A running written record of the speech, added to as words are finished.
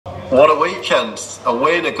What a weekend. A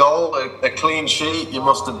win, a goal, a clean sheet. You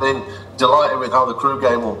must have been delighted with how the Crew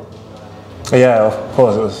game went. Yeah, of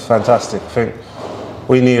course, it was fantastic. I think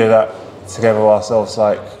we needed that together ourselves.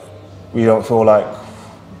 Like, we don't feel like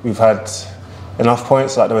we've had enough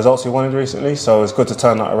points, like the results we wanted recently. So it's good to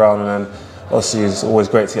turn that around, and then obviously it's always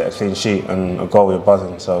great to get a clean sheet and a goal with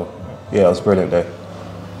buzzing. So yeah, it was a brilliant day.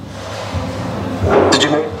 Did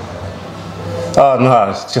you mean? Oh no,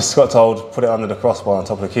 I just got told put it under the crossbar on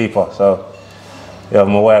top of the keeper. So yeah,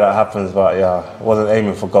 I'm aware that happens, but yeah, I wasn't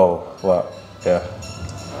aiming for goal. But yeah.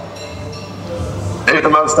 Who's the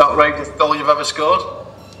most outrageous goal you've ever scored?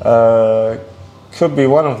 Could be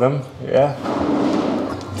one of them. Yeah.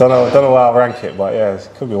 Don't know why I'll rank it, but yeah, it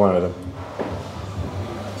could be one of them.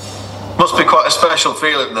 Must be quite a special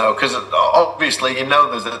feeling though, because obviously you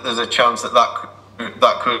know there's a chance that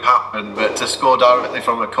could happen, but to score directly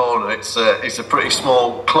from a corner, it's a pretty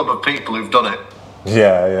small club of people who've done it.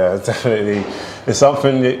 Yeah, definitely. It's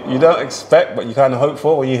something that you don't expect, but you kind of hope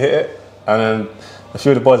for when you hit it. And then a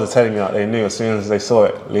few of the boys are telling me that they knew as soon as they saw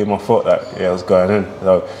it leave my foot that yeah, it was going in.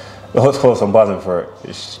 So of course I'm buzzing for it.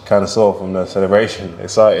 You kind of saw from the celebration,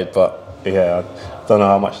 excited, but yeah, I don't know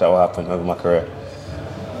how much that will happen over my career.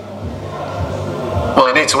 Well,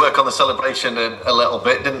 you need to work on the celebration a little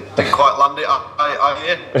bit. Didn't quite land it, I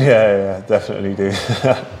hear. Yeah, definitely do.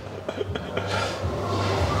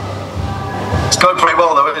 It's going pretty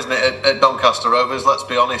well though, isn't it, at Doncaster Rovers? Let's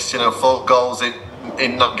be honest, 4 goals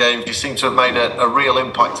in that game. You seem to have made a real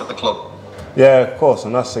impact at the club. Yeah, of course,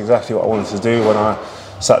 and that's exactly what I wanted to do when I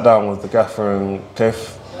sat down with the gaffer and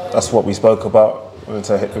Cliff. That's what we spoke about. We wanted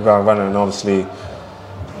to hit the ground running and obviously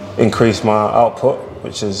increase my output,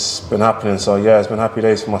 which has been happening. So yeah, it's been happy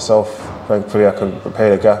days for myself. Thankfully I can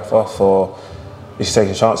repay the gaffer for he's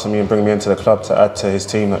taking a chance on me and bringing me into the club to add to his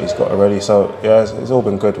team that he's got already. So yeah, it's all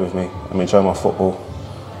been good with me. I'm enjoying my football.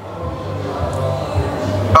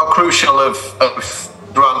 How crucial have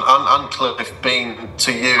Grant and Cliff been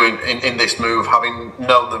to you in this move, having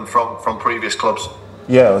known them from previous clubs?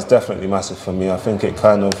 Yeah, it was definitely massive for me. I think it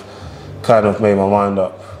kind of made my mind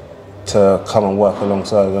up to come and work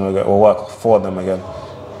alongside them again, or work for them again.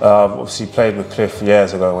 Obviously played with Cliff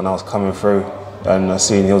years ago when I was coming through, and I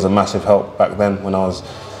seen he was a massive help back then when I was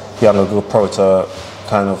young, a good pro to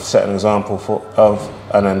kind of set an example of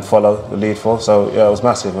and then follow the lead for. So yeah, it was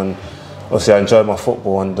massive, and obviously I enjoyed my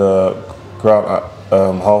football and Grant at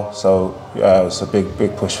Hull. So yeah, it was a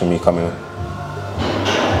big push for me coming in.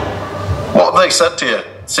 What have they said to you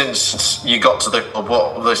since you got to the club?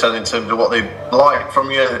 What have they said in terms of what they like from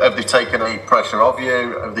you? Have they taken any pressure off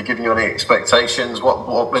you? Have they given you any expectations? What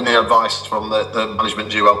have been the advice from the management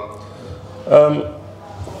duo?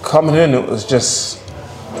 Coming in, it was just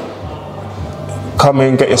come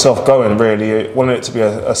in, get yourself going. Really, I wanted it to be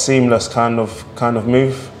a seamless kind of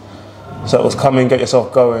move. So it was come in, get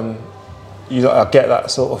yourself going. I get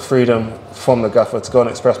that sort of freedom from the gaffer to go and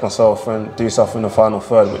express myself and do stuff in the final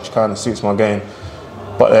third, which kind of suits my game.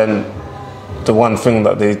 But then the one thing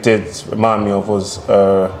that they did remind me of was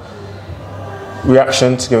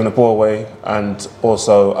reaction to giving the ball away and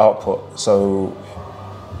also output. So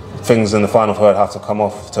things in the final third have to come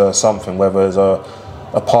off to something, whether it's a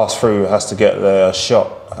pass through, it has to get there, a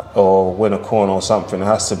shot or win a corner or something. It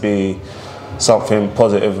has to be something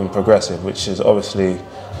positive and progressive, which is obviously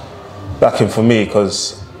lacking for me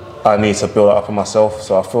because I need to build it up on myself.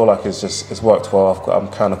 So I feel like it's worked well. I'm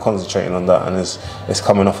kind of concentrating on that, and it's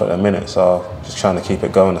coming off at the minute. So I'm just trying to keep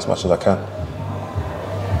it going as much as I can.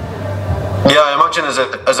 Yeah, I imagine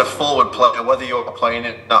as a forward player, whether you're playing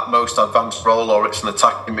in that most advanced role or it's an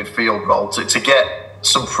attacking midfield role, to get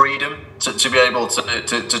some freedom, to be able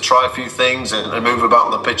to try a few things and move about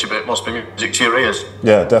on the pitch a bit must be music to your ears.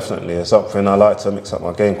 Yeah, definitely. It's something I like to mix up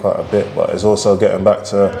my game quite a bit, but it's also getting back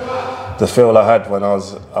to the feel I had when I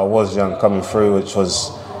was young coming through, which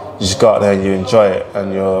was you just go out there and you enjoy it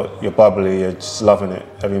and you're bubbly, you're just loving it,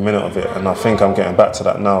 every minute of it. And I think I'm getting back to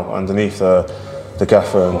that now underneath the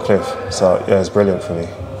gaffer and Cliff. So yeah, it's brilliant for me.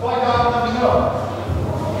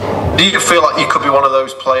 Do you feel like you could be one of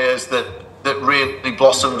those players that really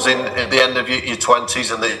blossoms at the end of your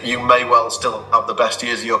 20s and that you may well still have the best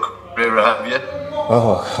years of your career ahead of you?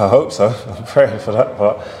 Oh, I hope so. I'm praying for that.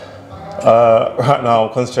 But right now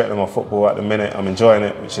I'm concentrating on my football at the minute. I'm enjoying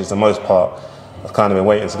it, which is the most part. I've kind of been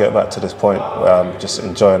waiting to get back to this point where I'm just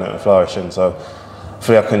enjoying it and flourishing. So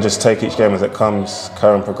hopefully I can just take each game as it comes,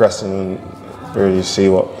 carry on progressing and really see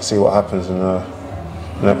what happens in the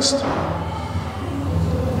next.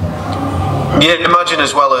 Yeah, imagine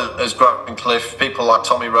as well as Grant and Cliff, people like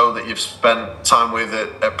Tommy Rowe that you've spent time with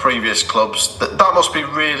at previous clubs, that must be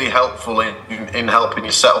really helpful in helping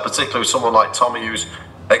you settle, particularly with someone like Tommy who's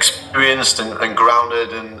experienced and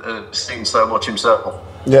grounded and seen so much himself.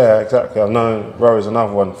 Yeah, exactly. I've known Rory's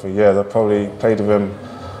another one for years. I probably played with him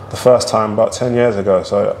the first time about 10 years ago.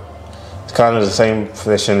 So it's kind of the same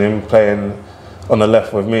position, him playing on the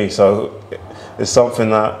left with me. So it's something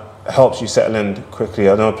that helps you settle in quickly.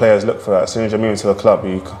 I know players look for that. As soon as you're moving to a club,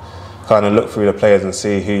 you kind of look through the players and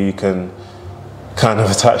see who you can kind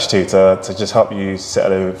of attach to just help you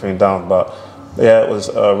settle everything down. But yeah, it was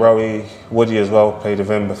Rowie, Woody as well, played with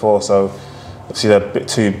him before. So obviously they're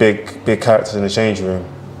two big characters in the changing room,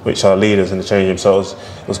 which are leaders in the changing room. So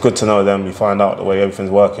it was good to know them. You find out the way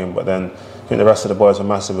everything's working. But then I think the rest of the boys were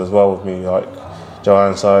massive as well with me, like Joe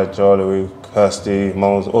Ironside, Joe Louis, Kirsty,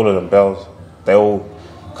 Moles, all of them, Bells. They all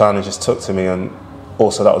kind of just took to me, and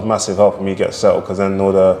also that was massive helping me get settled, because then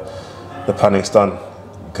all the panic's done.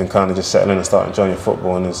 You can kind of just settle in and start enjoying your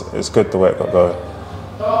football, and it's good the way it got going.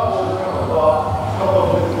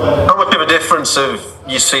 How much of a difference have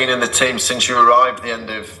you seen in the team since you arrived at the end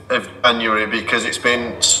of January? Because it's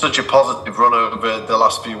been such a positive run over the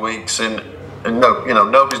last few weeks, and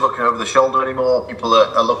nobody's looking over the shoulder anymore. People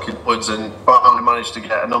are looking upwards, and finally managed to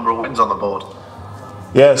get a number of wins on the board.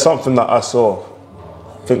 Yeah, it's something that I saw.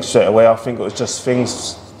 I think straight away, I think it was just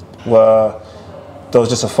things where there was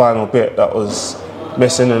just a final bit that was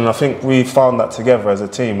missing, and I think we found that together as a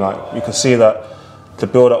team. Like, you could see that the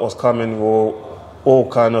build-up was coming, we were all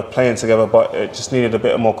kind of playing together, but it just needed a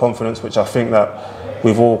bit more confidence, which I think that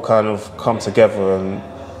we've all kind of come together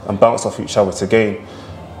and bounced off each other to gain.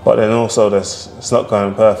 But then also it's not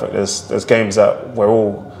going perfect. There's games that we're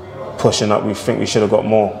all pushing up, we think we should have got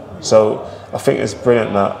more. So I think it's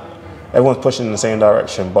brilliant that everyone's pushing in the same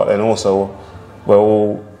direction, but then also we're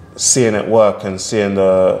all seeing it work and seeing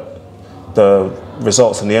the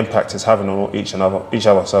results and the impact it's having on each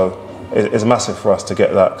other. So it's massive for us to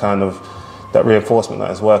get that reinforcement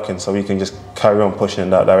that is working, so we can just carry on pushing in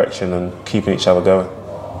that direction and keeping each other going.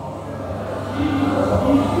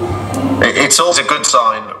 It's always a good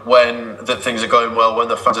sign when that things are going well, when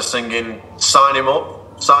the fans are singing "Sign him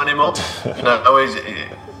up, sign him up."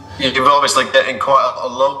 You're obviously getting quite a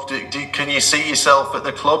love. Can you see yourself at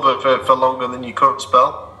the club for longer than your current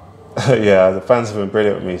spell? Yeah, the fans have been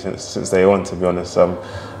brilliant with me since day one, to be honest. I'm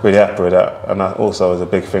really happy with that, and that also is a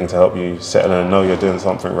big thing to help you settle in and know you're doing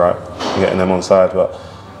something right, getting them on side. But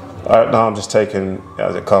now I'm just taking it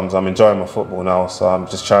as it comes. I'm enjoying my football now, so I'm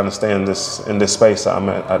just trying to stay in this space that I'm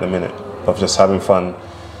at the minute, of just having fun,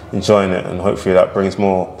 enjoying it, and hopefully that brings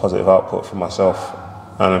more positive output for myself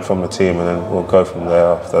and then from the team, and then we'll go from there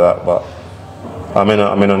after that. But I'm in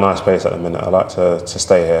a nice place at the minute. I like to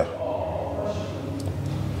stay here.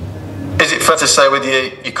 Is it fair to say with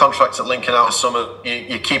your contracts at Lincoln out of summer,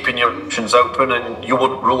 you're keeping your options open, and you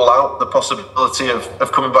wouldn't rule out the possibility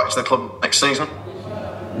of coming back to the club next season?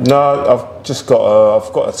 No,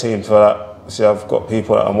 I've got a team for that. See, I've got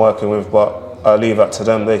people that I'm working with, but I leave that to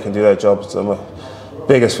them. They can do their jobs. The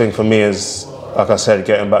biggest thing for me is, like I said,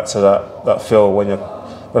 getting back to that feel when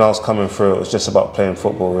I was coming through. It was just about playing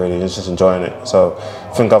football, really, and just enjoying it. So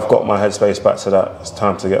I think I've got my headspace back to that. It's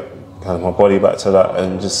time to get kind of my body back to that,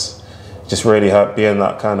 and just really be in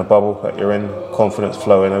that kind of bubble that you're in, confidence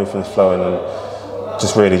flowing, everything's flowing, and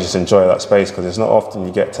just enjoy that space, because it's not often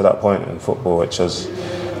you get to that point in football, which is,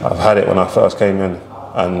 I've had it when I first came in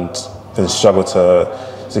and then struggled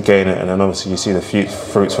to gain it, and then obviously you see the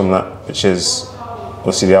fruits from that, which is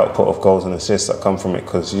obviously the output of goals and assists that come from it,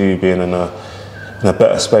 because you being in a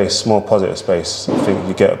better space, more positive space, I think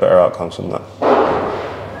you get better outcomes from that.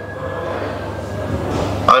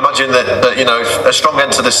 I imagine that a strong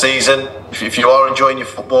end to the season, if you are enjoying your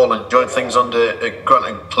football and enjoying things under Grant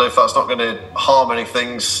and Cliff, that's not going to harm any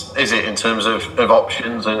things, is it, in terms of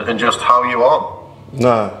options and just how you are?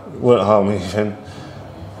 No, it wouldn't harm anything.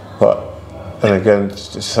 But then again,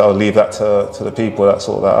 just I'll leave that to the people that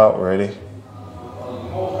sort that out, really.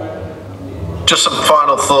 Just some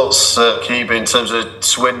final thoughts, Hakeeb, in terms of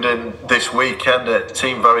Swindon this weekend. A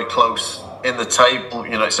team very close in the table.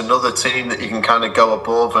 It's another team that you can kind of go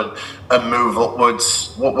above and move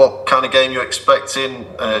upwards. What kind of game you're expecting?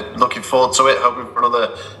 Looking forward to it. Hoping for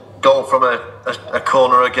another goal from a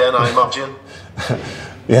corner again, I imagine.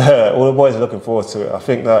 Yeah, all the boys are looking forward to it. I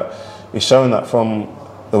think that we've shown that from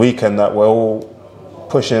the weekend that we're all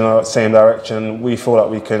pushing in the same direction. We feel like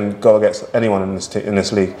we can go against anyone in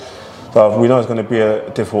this league. So we know it's going to be a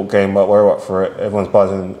difficult game, but we're up for it. Everyone's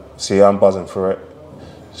buzzing. See, I'm buzzing for it.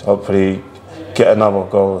 So hopefully get another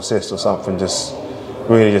goal, assist or something. Just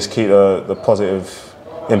keep the positive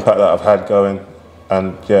impact that I've had going.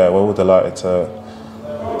 And yeah, we're all delighted to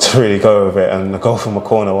really go with it. And the goal from a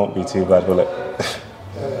corner won't be too bad, will it?